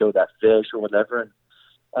want to show that fish or whatever.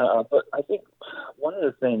 But I think one of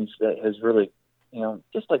the things that has really,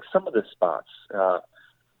 just like some of the spots,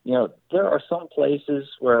 there are some places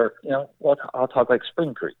where, I'll talk like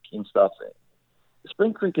Spring Creek and stuff.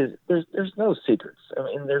 Spring Creek there's no secrets. I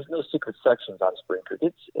mean, there's no secret sections on Spring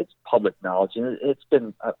Creek. It's public knowledge, and it's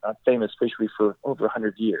been a famous fishery for over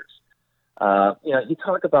 100 years. You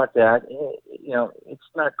talk about that. It's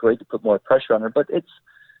not great to put more pressure on her, but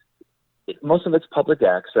most of it's public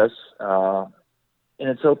access, and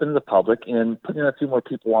it's open to the public. And putting a few more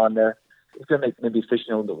people on there, it's going to make maybe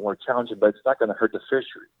fishing a little bit more challenging, but it's not going to hurt the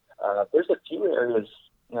fishery. There's a few areas,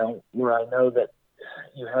 where I know that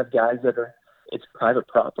you have guys it's private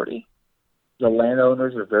property. The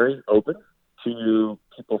landowners are very open to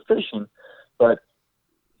people fishing, but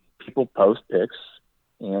people post pics,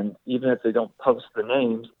 and even if they don't post the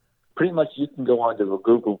names, pretty much you can go onto a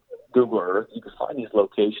Google Earth, you can find these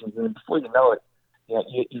locations, and before you know it,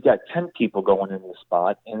 you got 10 people going into the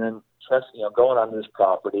spot, and then going on this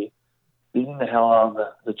property, beating the hell out of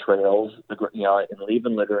the trails, and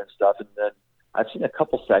leaving litter and stuff. And then I've seen a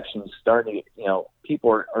couple sections starting, people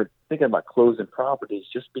are thinking about closing properties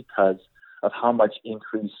just because of how much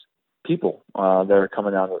increased people that are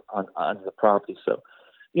coming out onto the property. So,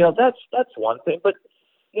 that's one thing. But,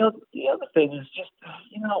 the other thing is just,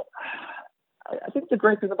 I think the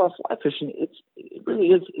great thing about fly fishing, it really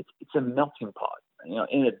is, it's a melting pot,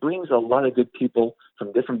 and it brings a lot of good people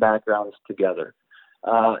from different backgrounds together.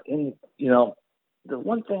 And, the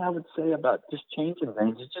one thing I would say about just changing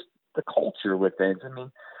things is just the culture with things. I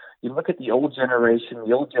mean, you look at the old generation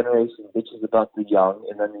bitches about the young,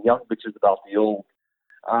 and then the young bitches about the old.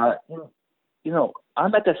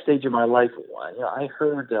 I'm at that stage of my life. I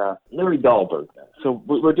heard Larry Dahlberg. So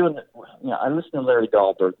we're doing, I listened to Larry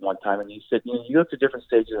Dahlberg one time, and he said, you go through different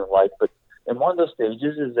stages in life, but and one of those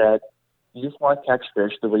stages is that you just want to catch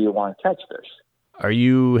fish the way you want to catch fish. Are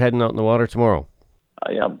you heading out in the water tomorrow?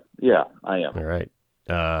 I am. Yeah, I am. All right.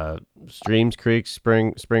 Streams, creeks,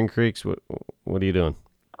 spring creeks. What are you doing?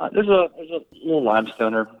 There's a little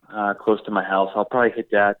limestoner close to my house. I'll probably hit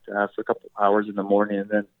that for a couple hours in the morning, and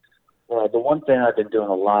then the one thing I've been doing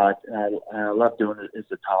a lot, and I love doing it, is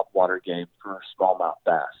the top water game for smallmouth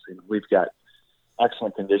bass. And we've got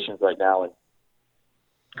excellent conditions right now. And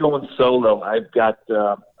going solo, I've got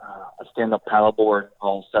a stand-up paddleboard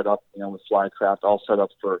all set up, with Flycraft, all set up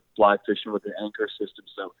for fly fishing with an anchor system.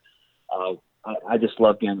 So I just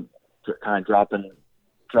love getting kind of dropping,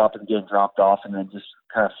 getting dropped off, and then just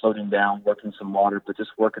kind of floating down, working some water, but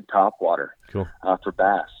just working top water. Cool. For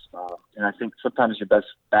bass. And I think sometimes your best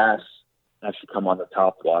bass actually come on the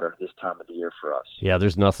top water this time of the year for us. Yeah,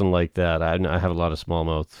 there's nothing like that. I have a lot of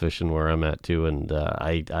smallmouth fishing where I'm at too, and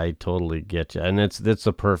I totally get you. And it's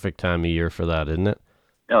the perfect time of year for that, isn't it?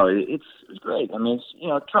 No, it's great. I mean,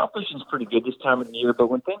 trout fishing's pretty good this time of the year, but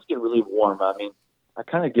when things get really warm, I mean, I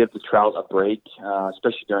kind of give the trout a break,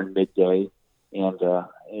 especially during midday, and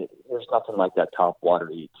there's nothing like that top water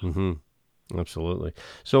eat. Mm-hmm. Absolutely.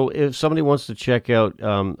 So if somebody wants to check out,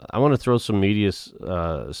 I want to throw some media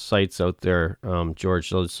sites out there, George.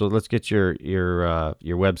 So let's get your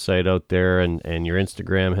website out there and your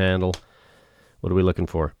Instagram handle. What are we looking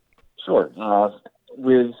for? Sure.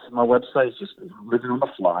 With my website, it's just Living on the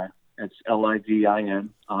Fly. It's LIVIN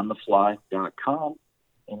onthefly.com.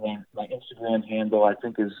 And then my Instagram handle, I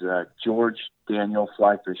think, is George Daniel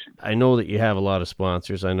Fly Fishing. I know that you have a lot of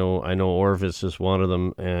sponsors. I know Orvis is one of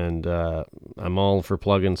them, and I'm all for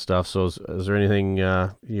plugging stuff. So is there anything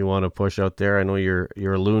you want to push out there? I know you're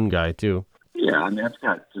a loon guy too. Yeah, I mean, I've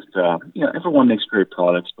got just everyone makes great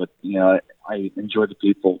products, but I enjoy the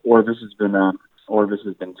people. Orvis has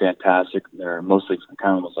been fantastic. They're mostly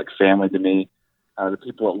kind of almost like family to me. The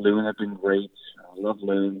people at Loon have been great. I love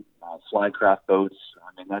Loon. Flycraft boats.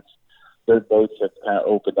 I mean, their boats have kind of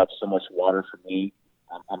opened up so much water for me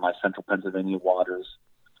on my central Pennsylvania waters.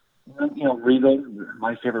 Regal,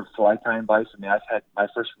 my favorite fly tying vise. I mean, my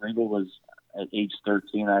first Regal was at age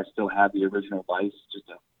 13. I still have the original vise, just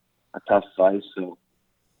a tough vise. So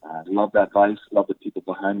I love that vise. Love the people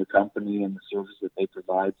behind the company and the service that they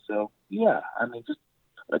provide. So yeah, I mean, just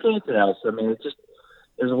like anything else. I mean,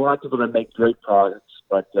 there's a lot of people that make great products,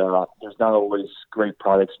 but there's not always great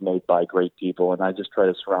products made by great people. And I just try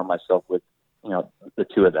to surround myself with, the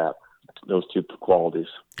two of those two qualities.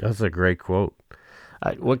 That's a great quote.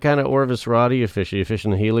 What kind of Orvis rod are you fishing? Are you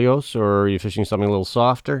fishing the Helios, or are you fishing something a little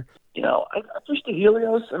softer? I fish the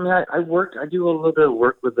Helios. I mean, I do a little bit of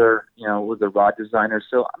work with their rod designer.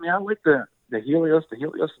 So, I mean, I like the Helios. The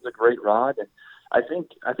Helios is a great rod. And I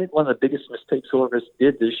think one of the biggest mistakes Orvis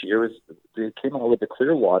did this year is they came out with the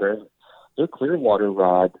Clearwater. Their Clearwater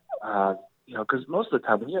rod, because most of the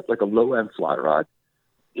time when you have like a low-end fly rod,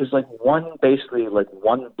 is like one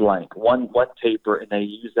blank, one taper, and they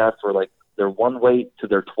use that for like their 1 weight to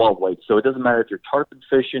their 12 weight. So it doesn't matter if you're tarpon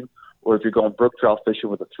fishing or if you're going brook trout fishing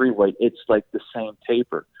with a 3 weight, it's like the same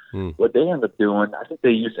taper. What they end up doing, I think they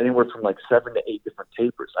use anywhere from like 7 to 8 different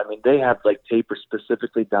tapers. I mean, they have like tapers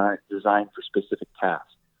specifically designed for specific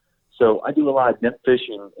tasks. So I do a lot of nymph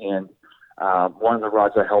fishing, and one of the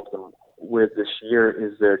rods I help them with this year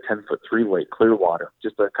is their 10-foot 3-weight Clearwater,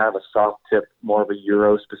 just a kind of a soft tip, more of a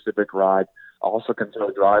Euro-specific rod. Also can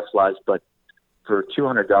throw dry flies, but for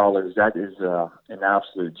 $200, that is an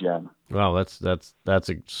absolute gem. Wow, that's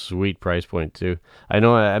a sweet price point too. I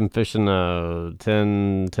know I'm fishing a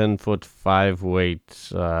 10-foot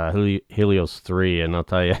 5-weight Helios 3, and I'll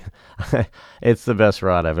tell you, it's the best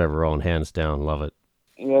rod I've ever owned, hands down. Love it.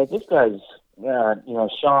 Yeah, this guy's,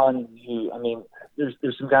 Sean.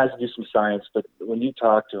 There's some guys that do some science, but when you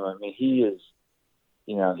talk to him, I mean, he is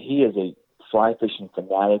a fly fishing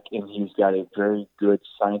fanatic, and he's got a very good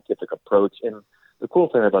scientific approach. And the cool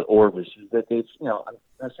thing about Orvis is that they've, I'm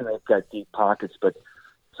not saying they've got deep pockets, but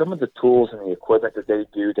some of the tools and the equipment that they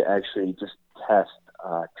do to actually just test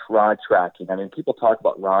rod tracking. I mean, people talk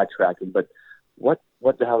about rod tracking, but what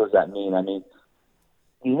the hell does that mean? I mean,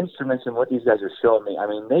 the instruments and what these guys are showing me, I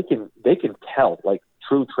mean, they can tell like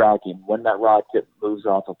true tracking when that rod tip moves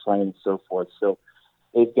off a plane and so forth. So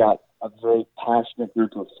they've got a very passionate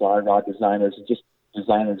group of fly rod designers and just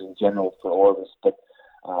designers in general for Orvis, but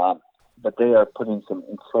they are putting some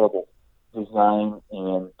incredible design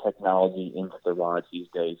and technology into the rods these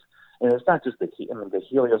days. And it's not just the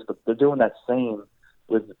Helios, but they're doing that same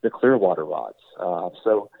with the Clearwater rods.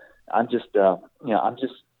 So I'm just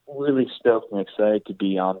really stoked and excited to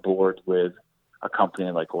be on board with a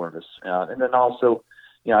company like Orvis. And then also,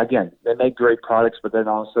 again, they make great products, but then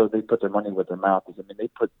also they put their money where their mouth is. I mean, they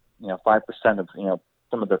put 5% of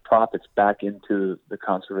some of their profits back into the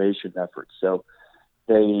conservation effort. So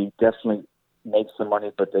they definitely make some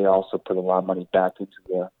money, but they also put a lot of money back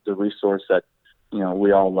into the resource that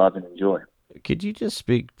we all love and enjoy. Could you just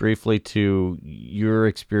speak briefly to your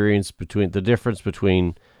experience between the difference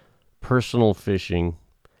between personal fishing,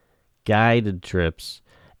 guided trips,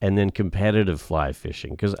 and then competitive fly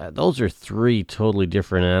fishing? Because those are 3 totally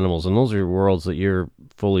different animals, and those are worlds that you're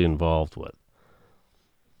fully involved with.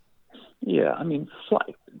 Yeah, I mean,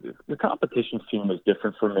 the competition scene was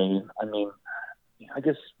different for me. I mean, I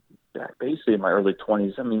guess basically in my early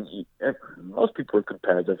 20s, I mean, most people were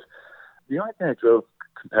competitive. The only thing that drove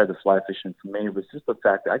competitive fly fishing for me was just the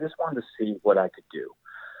fact that I just wanted to see what I could do.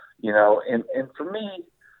 And for me,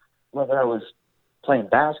 whether I was playing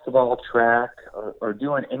basketball, track, or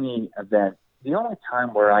doing any event, the only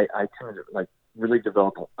time where I tend to like really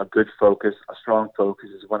develop a good focus, a strong focus,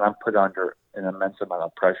 is when I'm put under an immense amount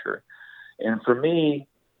of pressure. And for me,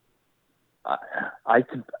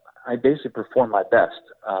 I basically perform my best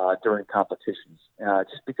during competitions,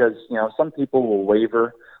 just because some people will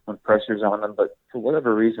waver when pressure's on them, but for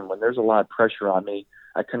whatever reason, when there's a lot of pressure on me,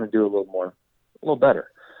 I tend to do a little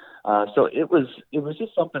better. So it was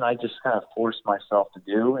just something I just kind of forced myself to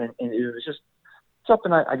do, and it was just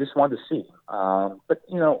something I just wanted to see. But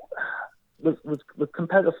with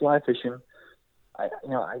competitive fly fishing,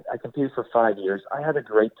 I competed for 5 years. I had a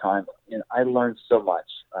great time, and I learned so much,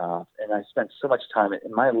 and I spent so much time.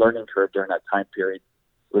 And my learning curve during that time period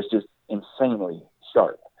was just insanely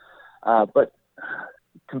sharp. But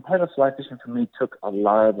competitive fly fishing for me took a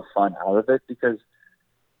lot of the fun out of it because,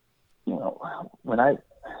 when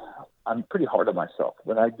I'm pretty hard on myself.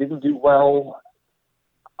 When I didn't do well,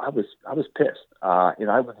 I was pissed.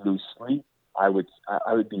 I would lose sleep. I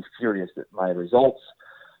would be furious at my results.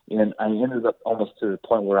 And I ended up almost to the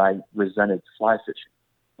point where I resented fly fishing.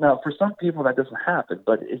 Now, for some people that doesn't happen,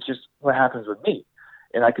 but it's just what happens with me.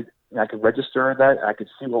 And I could register that. I could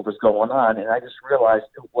see what was going on, and I just realized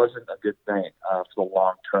it wasn't a good thing for the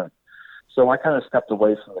long term. So I kind of stepped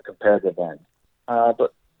away from the competitive end.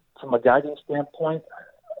 But from a guiding standpoint,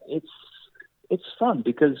 it's fun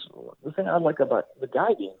because the thing I like about the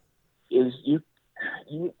guiding is you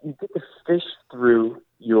get to fish through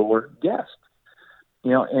your guest.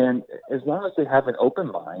 And as long as they have an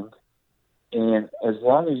open mind, and as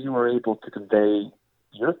long as you are able to convey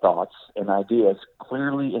your thoughts and ideas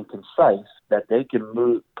clearly and concise that they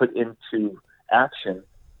can put into action,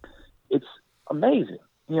 it's amazing.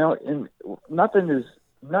 And nothing is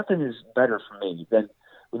better for me than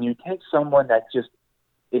when you take someone that just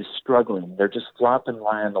is struggling. They're just flopping,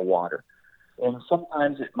 lying in the water. And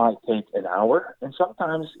sometimes it might take an hour, and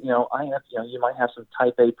sometimes, you might have some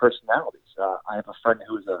type A personalities. I have a friend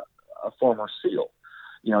who's a former SEAL,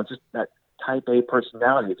 just that type A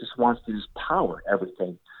personality. It just wants to just power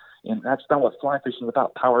everything. And that's not what fly fishing is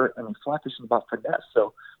about. Fly fishing is about finesse.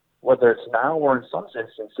 So whether it's now or in some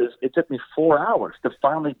instances, it took me 4 hours to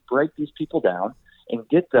finally break these people down and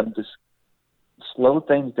get them to slow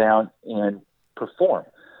things down and perform.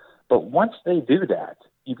 But once they do that,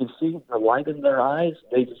 you can see the light in their eyes.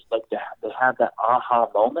 They just they have that aha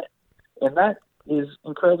moment, and that is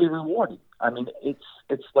incredibly rewarding. I mean, it's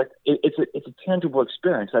a tangible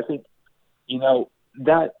experience. I think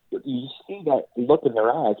that you see that look in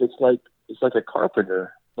their eyes. It's like a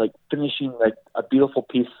carpenter finishing a beautiful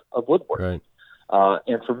piece of woodwork. Right.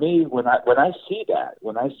 And for me, when I see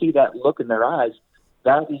that look in their eyes,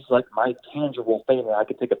 that is like my tangible thing that I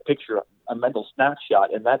could take a picture, a mental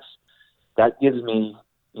snapshot, and that gives me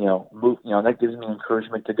that gives me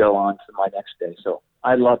encouragement to go on to my next day. So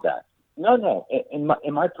I love that. No. In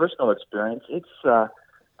my personal experience, it's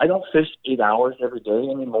I don't fish 8 hours every day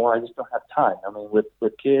anymore. I just don't have time. I mean,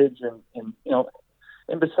 with kids and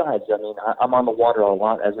besides, I mean, I'm on the water a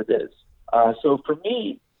lot as it is. So for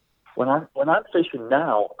me, when I'm fishing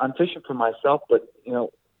now, I'm fishing for myself, but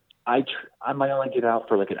I might only get out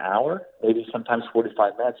for an hour, maybe sometimes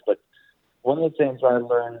 45 minutes. But one of the things I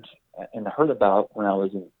learned and heard about when I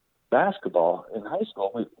was in basketball in high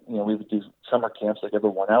school, we would do summer camps like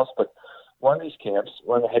everyone else. But one of these camps,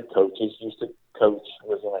 one of the head coaches used to coach,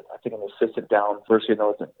 was an assistant down University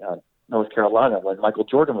of North Carolina when Michael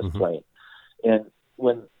Jordan was playing. And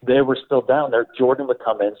when they were still down there, Jordan would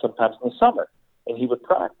come in sometimes in the summer, and he would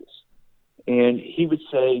practice. And he would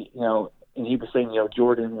say,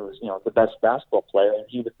 Jordan was, the best basketball player, and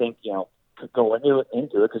he would think, go into it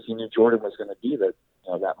because he knew Jordan was going to be there,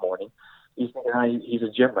 that morning. He's thinking, he's a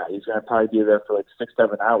gym rat. He's going to probably be there for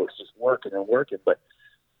 6-7 hours just working and working. But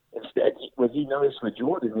instead, what he noticed with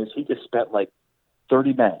Jordan is he just spent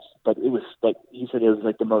 30 minutes. But it was he said it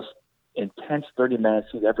was the most intense 30 minutes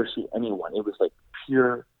he'd ever seen anyone. It was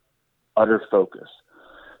pure, utter focus.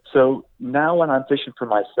 So now when I'm fishing for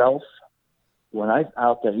myself, when I'm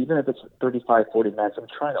out there, even if it's 35, 40 minutes, I'm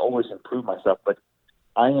trying to always improve myself, but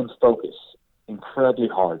I am focused incredibly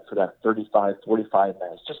hard for that 35, 45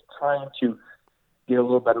 minutes, just trying to get a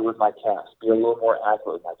little better with my cast, be a little more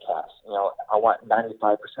accurate with my cast. I want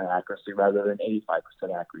 95% accuracy rather than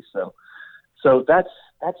 85% accuracy. So that's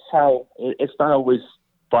how it's not always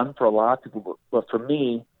fun for a lot of people, but for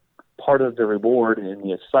me, part of the reward and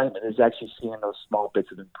the excitement is actually seeing those small bits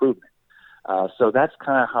of improvement. So that's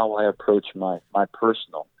kind of how I approach my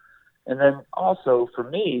personal. And then also for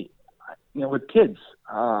me, with kids,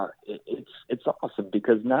 it's awesome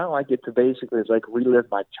because now I get to basically relive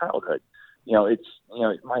my childhood. it's,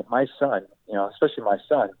 my son, especially my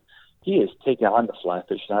son, he has taken on the fly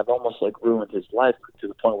fishing. I've almost like ruined his life to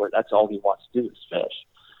the point where that's all he wants to do is fish.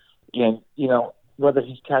 And, whether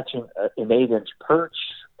he's catching an 8-inch perch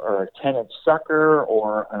or a 10-inch sucker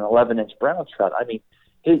or an 11-inch brown trout, I mean,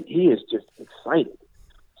 he is just excited.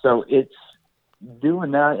 So it's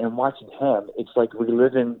doing that and watching him. It's like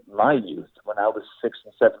reliving my youth when I was 6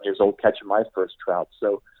 and 7 years old catching my first trout.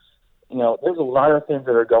 So, there's a lot of things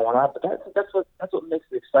that are going on, but that's what makes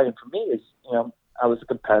it exciting for me is, I was a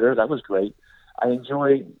competitor. That was great. I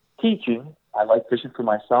enjoy teaching. I like fishing for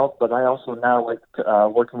myself, but I also now like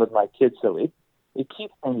working with my kids. So it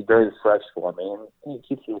keeps things very fresh for me, and it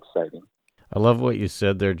keeps it exciting. I love what you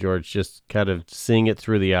said there, George, just kind of seeing it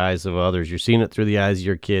through the eyes of others. You're seeing it through the eyes of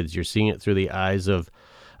your kids. You're seeing it through the eyes of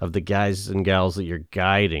the guys and gals that you're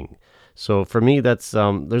guiding. So for me, that's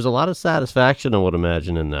there's a lot of satisfaction, I would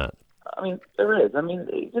imagine, in that. I mean, there is. I mean,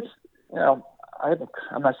 it's, I'm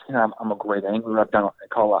not saying I'm a great angler. I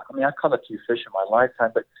caught a few fish in my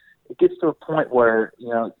lifetime, but it gets to a point where,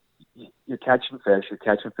 you're catching fish.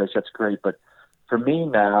 That's great. But for me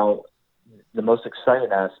now, the most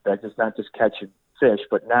exciting aspect is not just catching fish,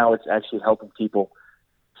 but now it's actually helping people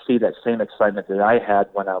see that same excitement that I had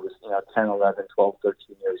when I was, 10, 11, 12,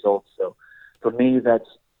 13 years old. So for me, that's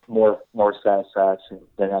more satisfaction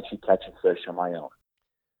than actually catching fish on my own.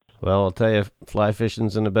 Well, I'll tell you, fly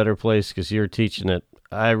fishing's in a better place because you're teaching it.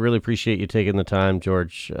 I really appreciate you taking the time,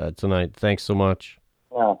 George, tonight. Thanks so much.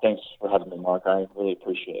 Well, thanks for having me, Mark. I really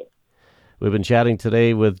appreciate it. We've been chatting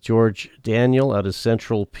today with George Daniel out of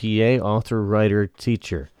Central PA, author, writer,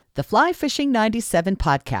 teacher. The Fly Fishing 97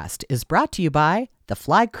 podcast is brought to you by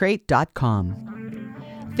theflycrate.com.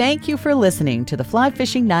 Thank you for listening to the Fly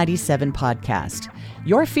Fishing 97 podcast.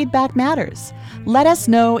 Your feedback matters. Let us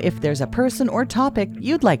know if there's a person or topic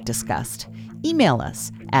you'd like discussed. Email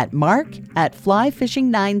us at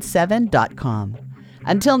mark@flyfishing97.com.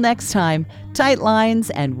 Until next time, tight lines,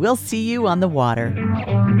 and we'll see you on the water.